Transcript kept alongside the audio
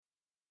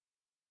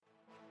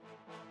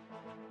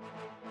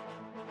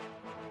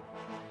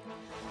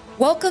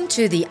Welcome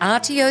to the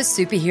RTO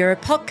Superhero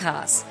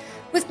Podcast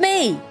with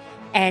me,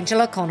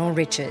 Angela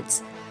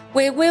Connell-Richards,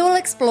 where we'll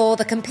explore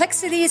the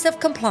complexities of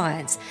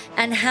compliance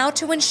and how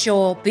to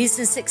ensure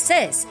business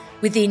success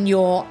within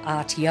your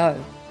RTO.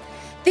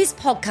 This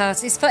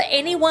podcast is for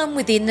anyone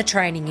within the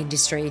training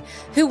industry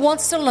who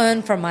wants to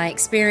learn from my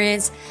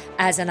experience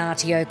as an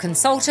RTO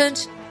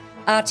consultant,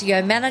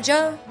 RTO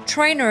manager,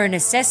 trainer and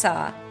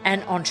assessor,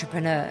 and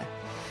entrepreneur,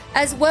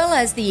 as well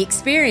as the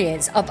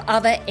experience of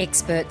other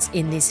experts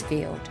in this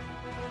field.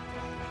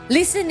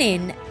 Listen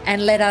in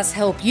and let us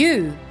help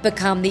you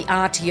become the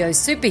RTO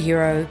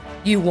superhero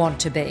you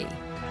want to be.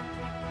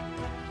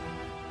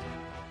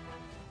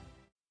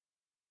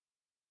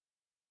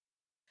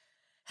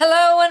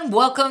 Hello and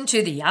welcome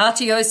to the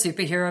RTO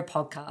Superhero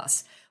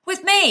Podcast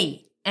with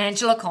me,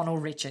 Angela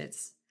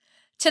Connell-Richards.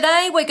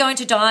 Today we're going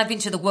to dive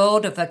into the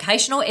world of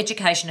vocational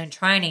education and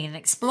training and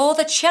explore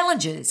the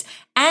challenges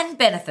and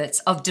benefits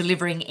of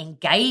delivering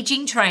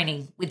engaging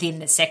training within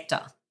the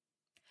sector.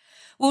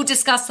 We'll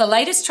discuss the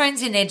latest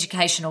trends in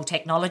educational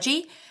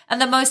technology and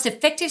the most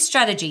effective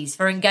strategies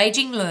for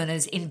engaging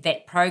learners in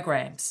VET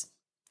programs.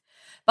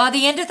 By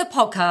the end of the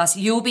podcast,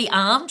 you'll be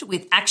armed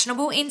with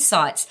actionable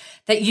insights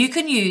that you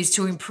can use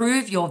to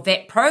improve your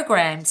VET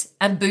programs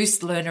and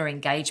boost learner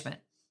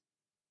engagement.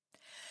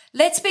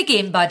 Let's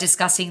begin by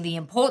discussing the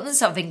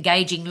importance of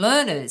engaging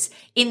learners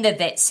in the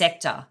VET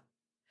sector.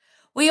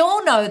 We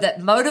all know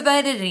that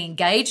motivated and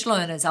engaged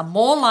learners are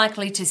more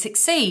likely to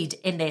succeed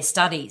in their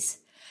studies.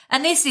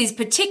 And this is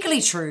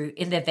particularly true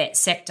in the VET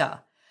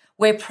sector,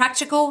 where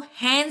practical,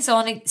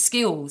 hands-on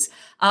skills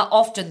are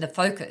often the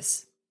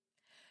focus.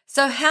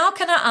 So how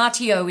can an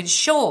RTO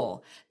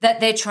ensure that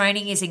their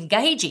training is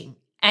engaging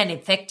and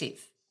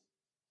effective?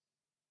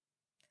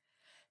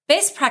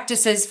 Best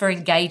practices for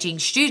engaging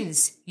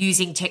students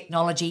using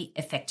technology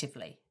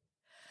effectively.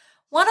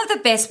 One of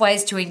the best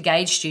ways to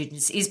engage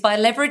students is by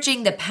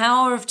leveraging the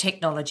power of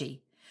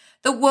technology.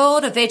 The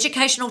world of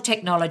educational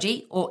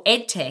technology, or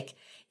EdTech,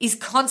 is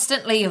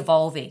constantly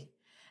evolving,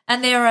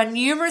 and there are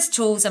numerous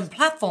tools and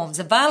platforms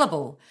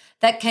available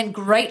that can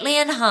greatly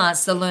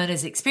enhance the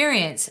learner's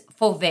experience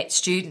for VET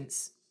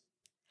students.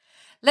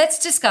 Let's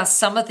discuss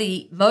some of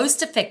the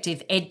most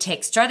effective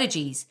EdTech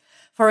strategies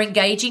for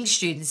engaging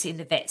students in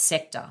the VET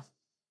sector.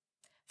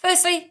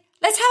 Firstly,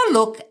 let's have a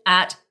look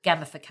at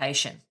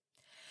gamification.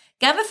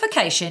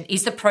 Gamification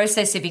is the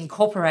process of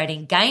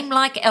incorporating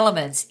game-like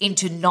elements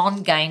into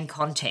non-game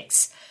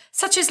contexts,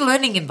 such as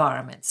learning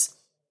environments.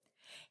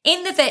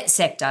 In the VET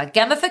sector,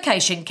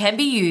 gamification can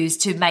be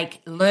used to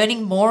make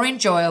learning more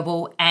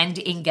enjoyable and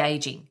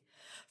engaging.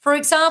 For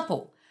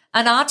example,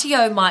 an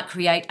RTO might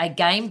create a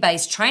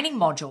game-based training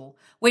module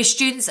where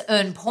students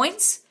earn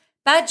points,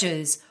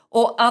 badges,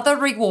 or other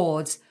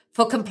rewards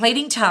for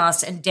completing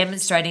tasks and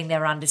demonstrating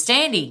their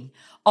understanding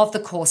of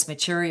the course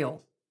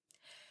material.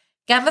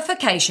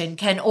 Gamification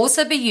can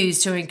also be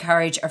used to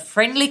encourage a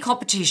friendly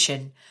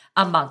competition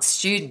amongst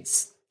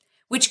students,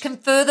 which can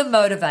further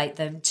motivate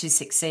them to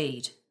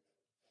succeed.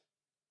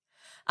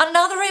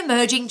 Another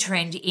emerging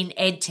trend in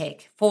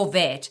EdTech for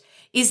VET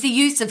is the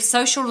use of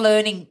social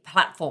learning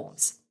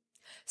platforms.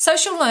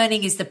 Social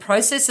learning is the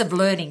process of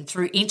learning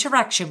through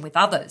interaction with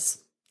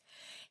others.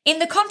 In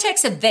the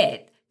context of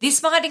VET,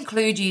 this might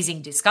include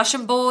using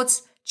discussion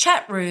boards,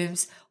 chat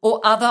rooms, or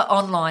other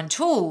online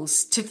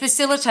tools to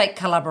facilitate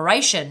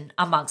collaboration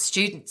amongst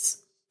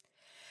students.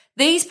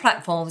 These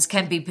platforms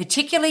can be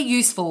particularly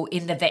useful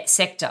in the VET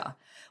sector,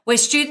 where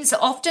students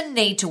often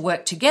need to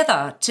work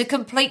together to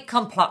complete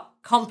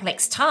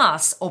complex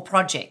tasks or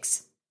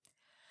projects.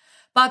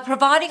 By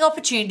providing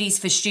opportunities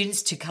for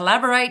students to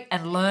collaborate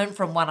and learn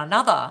from one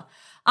another,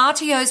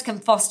 RTOs can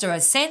foster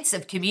a sense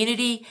of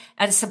community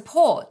and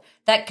support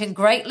that can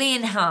greatly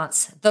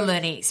enhance the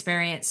learning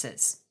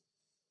experiences.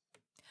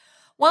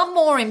 One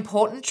more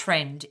important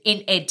trend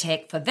in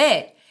EdTech for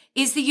VET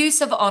is the use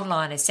of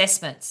online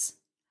assessments.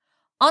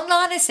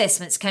 Online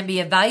assessments can be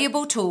a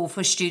valuable tool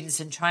for students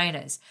and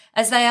trainers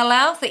as they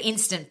allow for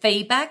instant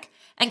feedback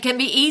and can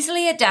be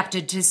easily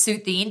adapted to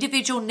suit the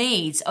individual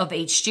needs of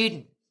each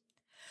student.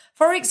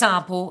 For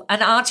example,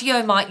 an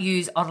RTO might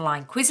use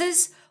online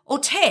quizzes or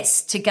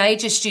tests to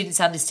gauge a student's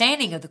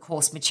understanding of the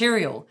course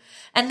material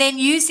and then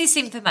use this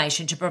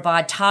information to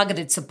provide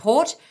targeted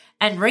support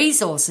and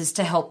resources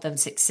to help them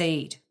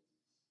succeed.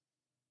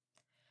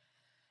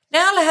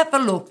 Now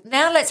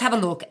let's have a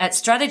look at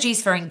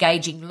strategies for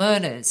engaging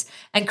learners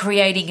and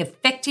creating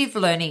effective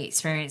learning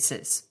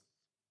experiences.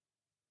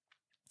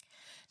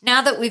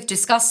 Now that we've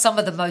discussed some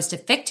of the most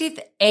effective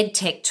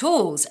EdTech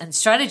tools and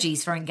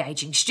strategies for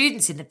engaging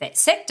students in the VET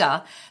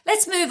sector,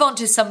 let's move on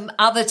to some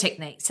other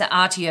techniques that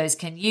RTOs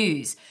can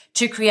use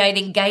to create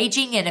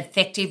engaging and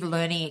effective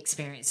learning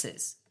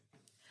experiences.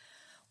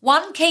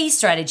 One key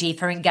strategy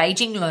for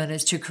engaging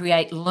learners to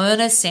create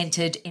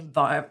learner-centered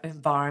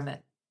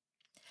environment.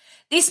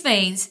 This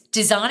means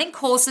designing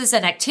courses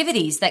and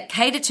activities that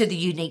cater to the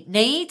unique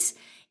needs,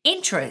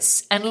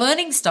 interests, and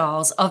learning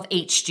styles of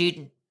each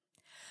student.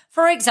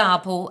 For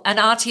example, an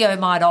RTO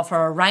might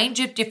offer a range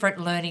of different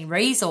learning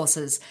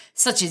resources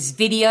such as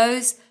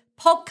videos,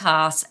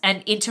 podcasts,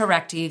 and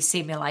interactive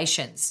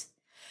simulations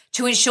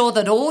to ensure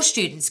that all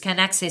students can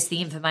access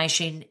the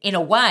information in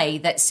a way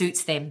that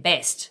suits them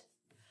best.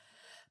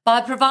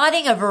 By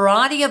providing a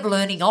variety of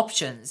learning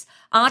options,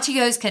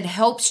 RTOs can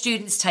help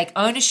students take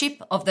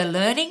ownership of their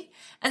learning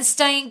and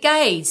stay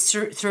engaged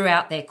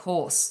throughout their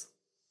course.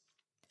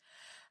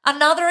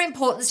 Another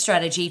important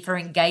strategy for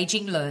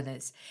engaging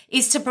learners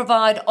is to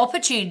provide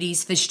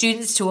opportunities for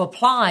students to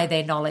apply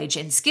their knowledge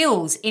and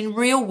skills in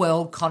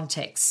real-world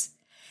contexts.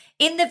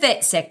 In the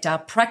vet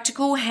sector,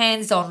 practical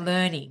hands-on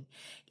learning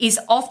is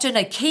often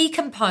a key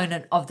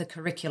component of the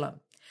curriculum.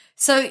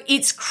 So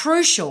it's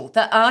crucial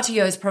that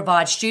RTOs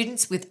provide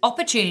students with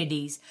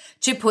opportunities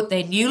to put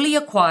their newly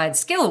acquired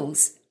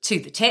skills to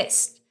the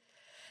test.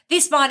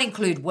 This might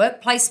include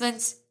work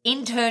placements,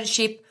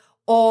 internship,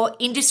 or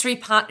industry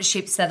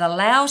partnerships that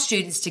allow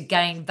students to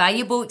gain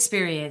valuable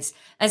experience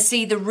and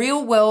see the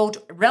real-world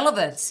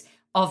relevance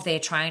of their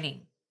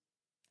training.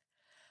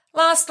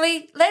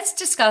 Lastly, let's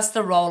discuss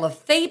the role of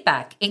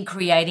feedback in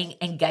creating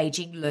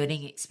engaging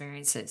learning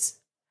experiences.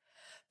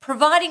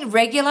 Providing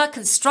regular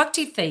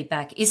constructive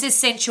feedback is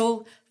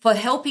essential for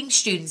helping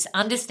students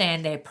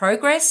understand their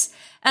progress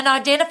and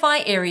identify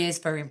areas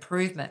for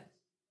improvement.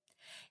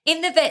 In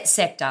the vet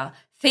sector,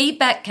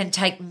 feedback can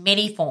take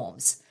many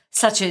forms,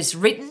 such as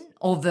written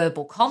or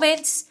verbal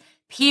comments,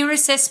 peer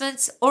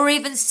assessments, or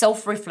even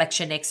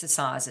self-reflection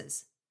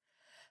exercises.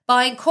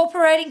 By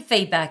incorporating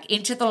feedback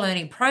into the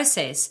learning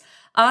process,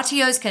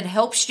 RTOs can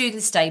help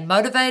students stay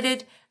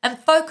motivated and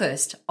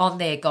focused on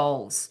their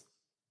goals.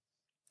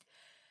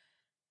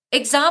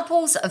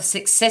 Examples of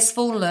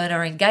successful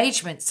learner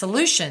engagement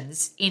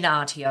solutions in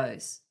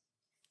RTOs.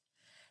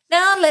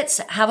 Now let's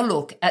have a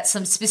look at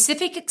some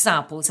specific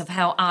examples of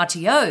how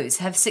RTOs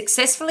have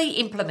successfully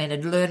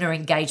implemented learner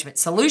engagement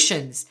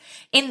solutions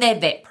in their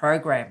vet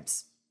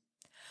programs.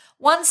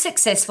 One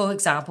successful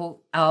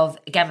example of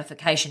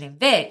gamification in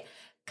vet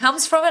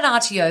comes from an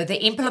RTO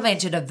that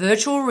implemented a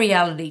virtual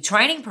reality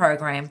training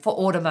program for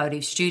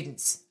automotive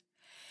students.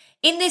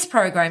 In this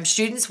program,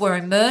 students were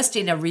immersed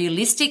in a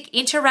realistic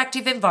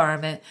interactive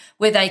environment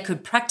where they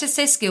could practice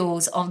their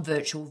skills on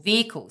virtual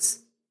vehicles.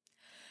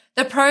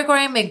 The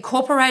program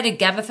incorporated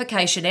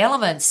gamification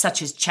elements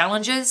such as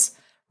challenges,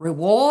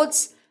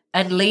 rewards,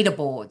 and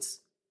leaderboards,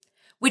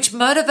 which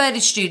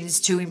motivated students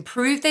to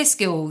improve their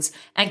skills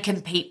and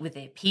compete with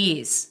their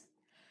peers.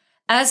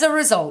 As a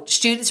result,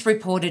 students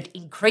reported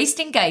increased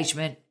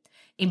engagement,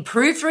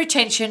 improved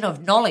retention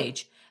of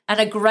knowledge, and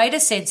a greater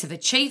sense of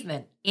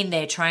achievement in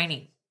their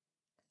training.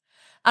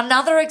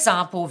 Another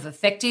example of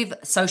effective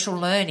social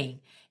learning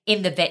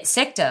in the vet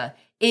sector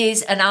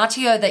is an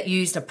RTO that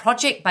used a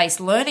project-based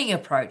learning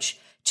approach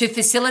to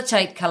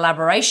facilitate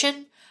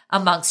collaboration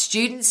amongst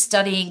students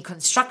studying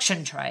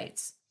construction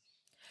trades.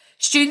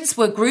 Students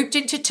were grouped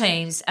into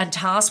teams and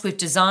tasked with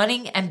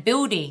designing and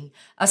building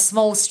a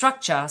small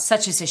structure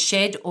such as a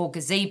shed or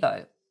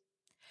gazebo.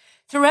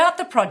 Throughout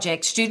the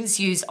project, students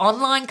used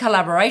online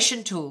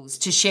collaboration tools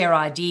to share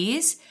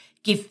ideas,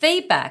 give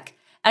feedback,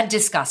 and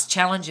discuss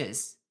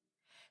challenges.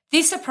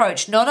 This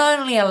approach not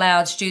only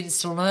allowed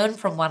students to learn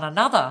from one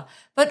another,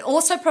 but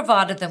also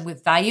provided them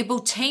with valuable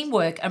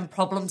teamwork and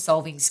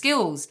problem-solving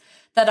skills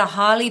that are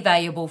highly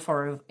valuable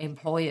for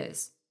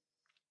employers.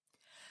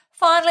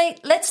 Finally,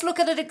 let's look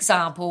at an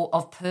example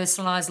of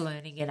personalised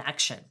learning in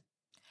action.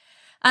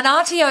 An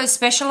RTO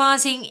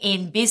specialising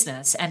in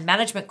business and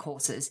management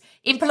courses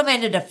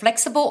implemented a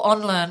flexible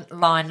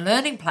online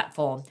learning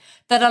platform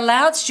that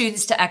allowed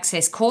students to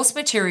access course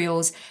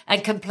materials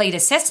and complete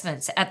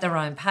assessments at their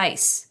own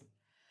pace.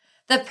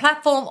 The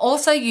platform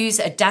also used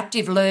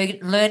adaptive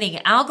learning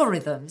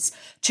algorithms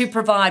to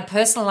provide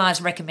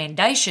personalised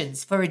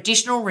recommendations for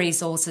additional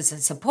resources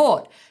and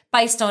support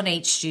based on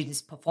each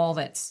student's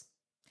performance.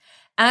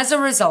 As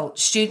a result,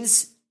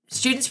 students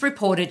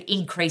reported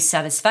increased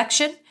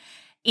satisfaction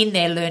in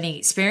their learning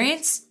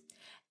experience,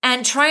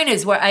 and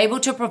trainers were able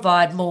to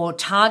provide more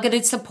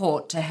targeted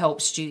support to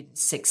help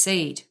students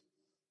succeed.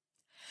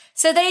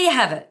 So there you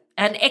have it.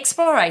 An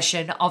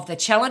exploration of the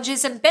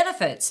challenges and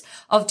benefits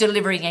of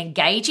delivering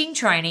engaging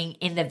training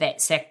in the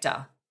vet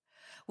sector.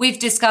 We've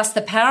discussed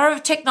the power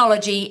of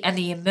technology and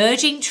the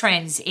emerging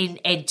trends in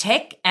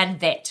EdTech and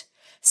vet,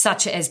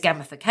 such as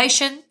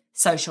gamification,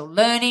 social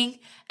learning,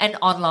 and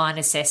online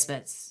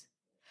assessments.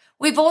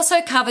 We've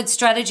also covered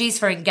strategies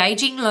for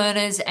engaging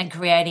learners and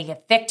creating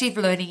effective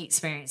learning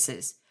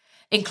experiences,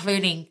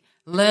 including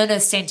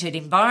learner-centered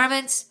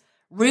environments,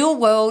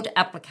 real-world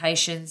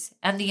applications,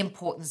 and the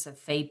importance of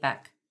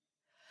feedback.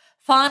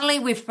 Finally,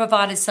 we've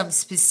provided some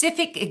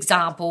specific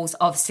examples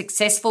of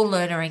successful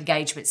learner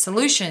engagement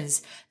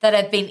solutions that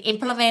have been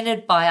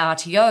implemented by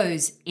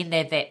RTOs in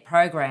their vet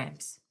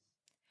programs.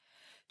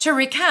 To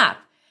recap,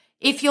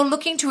 if you're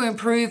looking to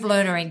improve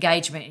learner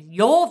engagement in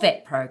your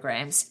vet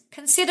programs,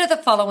 consider the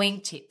following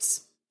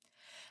tips.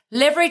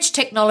 Leverage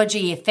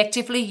technology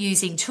effectively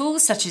using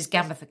tools such as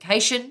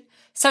gamification,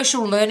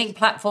 social learning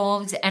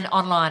platforms, and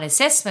online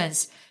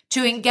assessments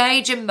to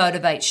engage and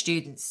motivate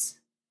students.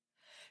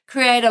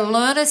 Create a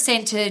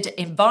learner-centered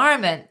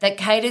environment that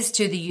caters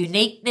to the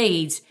unique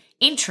needs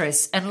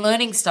interests, and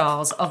learning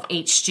styles of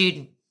each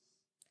student.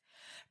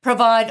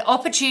 Provide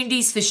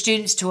opportunities for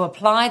students to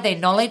apply their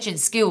knowledge and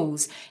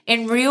skills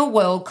in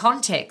real-world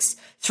contexts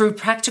through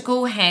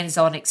practical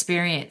hands-on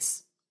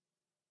experience.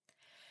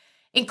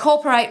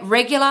 Incorporate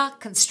regular,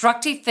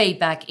 constructive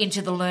feedback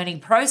into the learning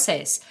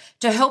process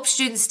to help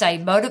students stay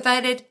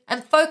motivated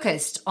and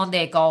focused on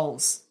their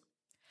goals.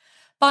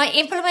 By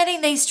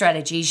implementing these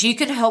strategies, you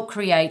can help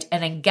create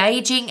an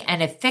engaging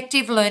and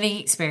effective learning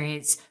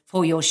experience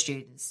for your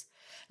students,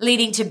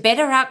 leading to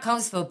better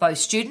outcomes for both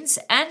students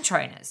and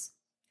trainers.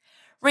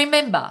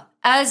 Remember,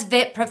 as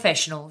vet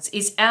professionals,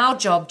 it's our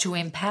job to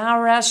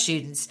empower our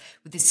students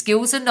with the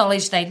skills and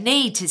knowledge they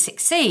need to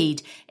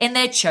succeed in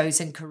their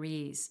chosen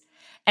careers.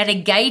 And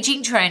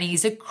engaging training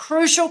is a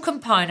crucial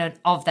component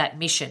of that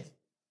mission.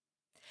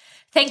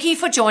 Thank you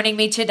for joining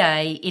me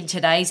today in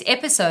today's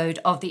episode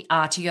of the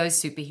RTO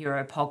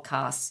Superhero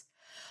Podcast.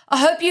 I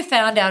hope you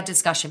found our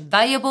discussion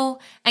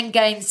valuable and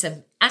gained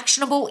some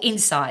actionable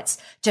insights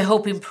to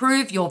help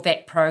improve your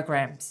vet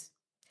programs.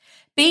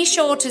 Be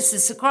sure to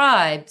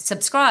subscribe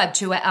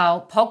to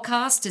our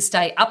podcast to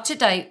stay up to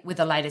date with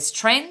the latest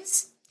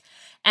trends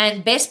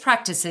and best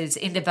practices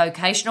in the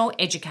vocational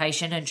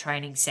education and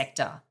training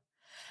sector.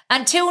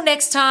 Until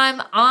next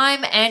time,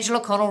 I'm Angela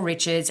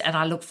Connell-Richards, and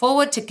I look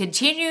forward to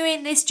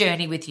continuing this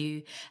journey with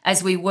you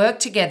as we work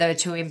together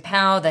to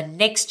empower the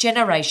next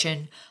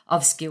generation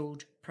of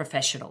skilled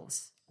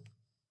professionals.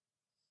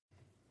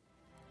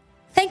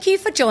 Thank you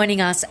for joining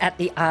us at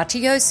the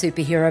RTO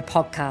Superhero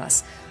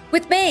Podcast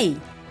with me,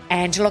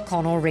 Angela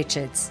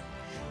Connell-Richards.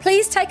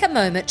 Please take a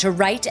moment to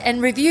rate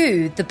and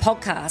review the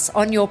podcast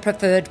on your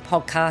preferred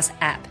podcast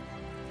app.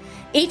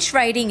 Each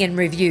rating and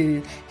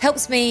review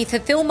helps me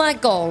fulfill my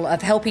goal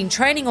of helping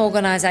training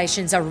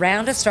organisations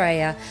around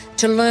Australia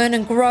to learn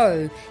and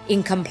grow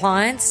in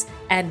compliance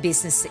and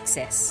business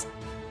success.